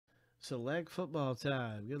Select football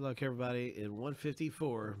time. Good luck, everybody, in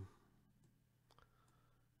 154.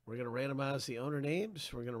 We're going to randomize the owner names.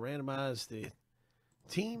 We're going to randomize the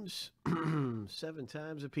teams 7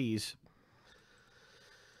 times apiece.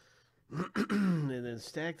 And then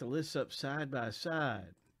stack the lists up side by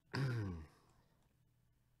side.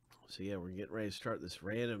 So, yeah, we're getting ready to start this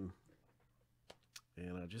random.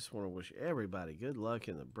 And I just want to wish everybody good luck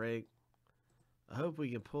in the break. I hope we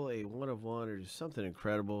can pull a 1 of 1 or just something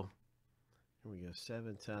incredible. Here we go,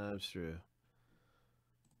 7 times through.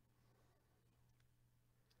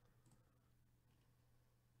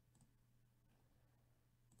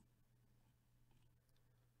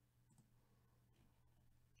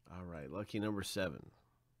 All right, lucky number 7.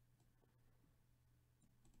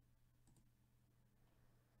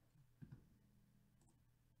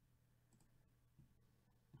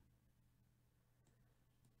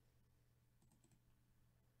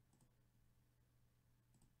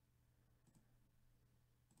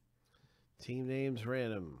 Team names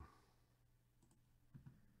random.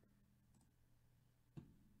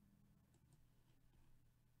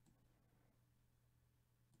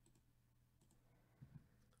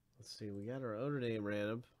 Let's see, we got our owner name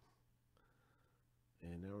random.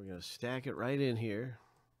 And now we're going to stack it right in here.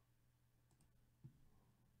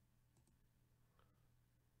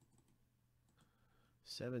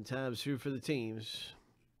 Seven times through for the teams.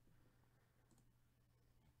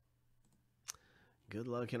 Good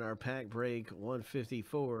luck in our pack break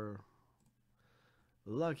 154.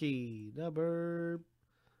 Lucky number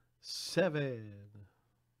 7.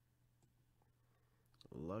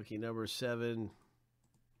 Lucky number 7.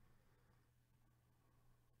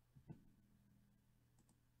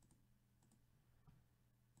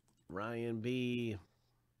 Ryan B.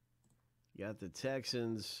 Got the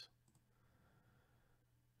Texans.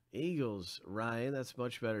 Eagles, Ryan. That's a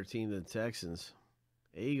much better team than Texans.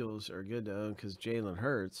 Eagles are good to own because Jalen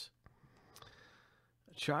Hurts.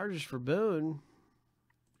 Chargers for Boone.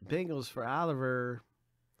 Bengals for Oliver.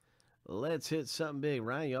 Let's hit something big.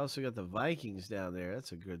 Ryan, you also got the Vikings down there.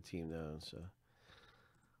 That's a good team to own. So,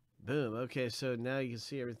 boom. Okay, so now you can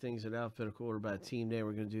see everything's in alphabetical order by team name.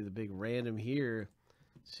 We're going to do the big random here.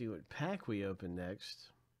 See what pack we open next.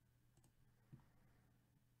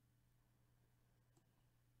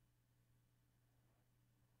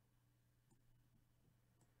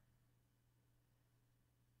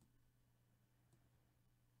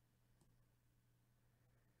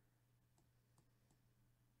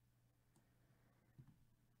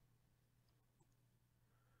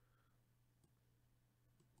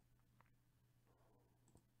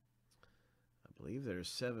 I believe there's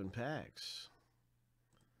 7 packs.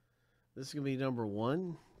 This is going to be number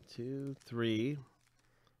 1, 2, 3,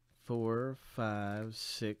 4, 5,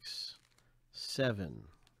 6, 7.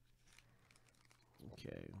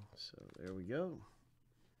 Okay, so there we go.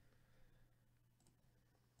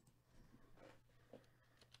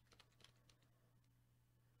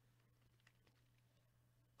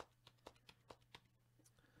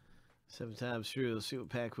 Seven times through. Let's see what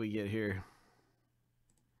pack we get here.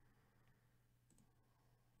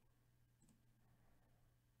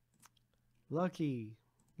 Lucky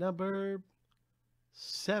number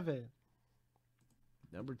 7.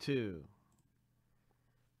 Number 2.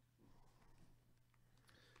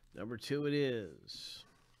 Number 2 it is.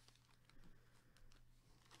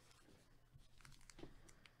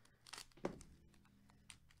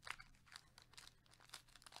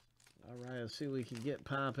 All right, let's see what we can get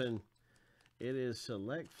popping. It is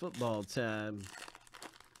select football time.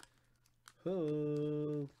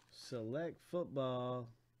 Oh, select football.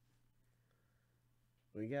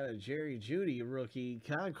 We got a Jerry Jeudy rookie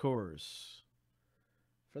concourse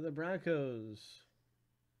for the Broncos.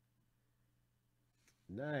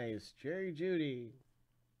 Nice, Jerry Jeudy.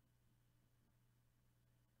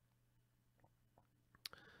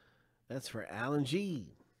 That's for Alan G.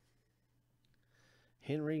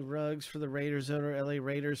 Henry Ruggs for the Raiders owner, LA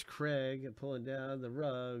Raiders, Craig, pulling down the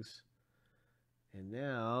Ruggs. And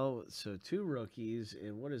now, so 2 rookies,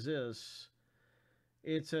 and what is this?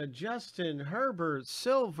 It's a Justin Herbert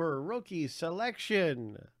silver rookie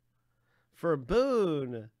selection for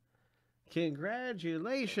Boone.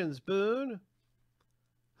 Congratulations, Boone.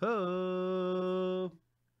 Ho.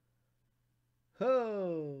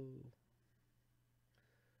 Ho.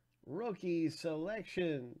 Rookie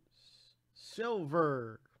selections.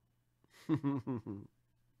 Silver.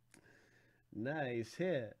 Nice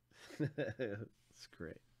hit. That's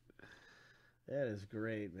great. That is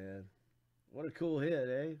great, man. What a cool hit,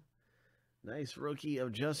 eh? Nice rookie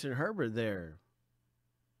of Justin Herbert there.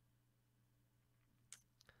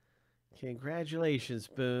 Congratulations,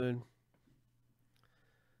 Boone.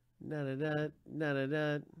 Not a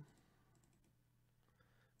nut.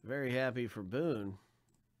 Very happy for Boone.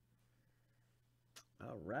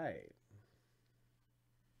 All right.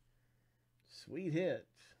 Sweet hit.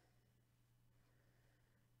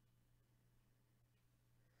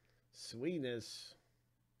 Sweetness.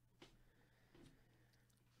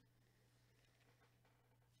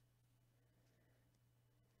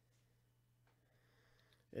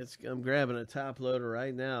 I'm grabbing a top loader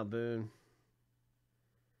right now, Boone.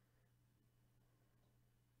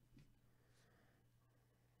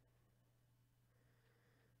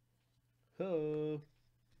 Oh.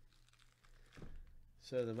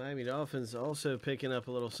 So the Miami Dolphins also picking up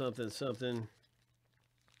a little something.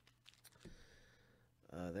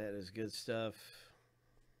 That is good stuff.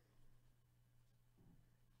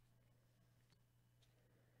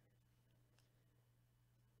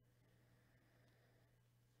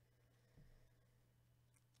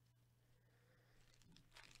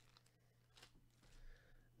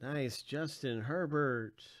 Nice, Justin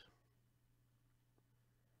Herbert.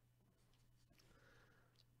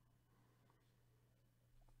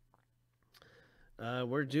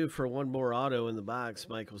 We're due for one more auto in the box,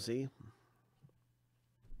 Michael Z.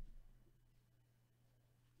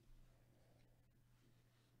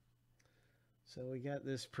 So we got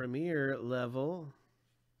this premier level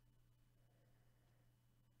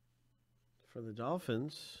for the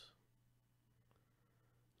Dolphins.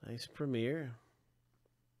 Nice premier.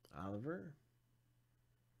 Oliver.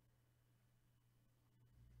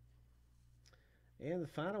 And the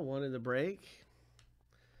final one in the break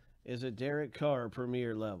is a Derek Carr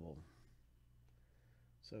premier level.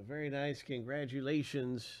 So very nice.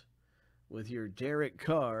 Congratulations with your Derek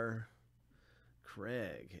Carr,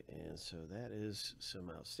 Craig. And so that is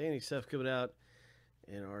some outstanding stuff coming out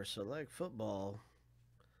in our Select Football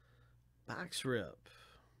box rip.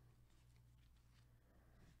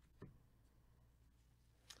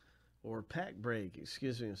 Or pack break,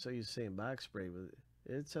 excuse me. I'm so used to saying box break, but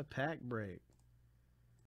it's a pack break.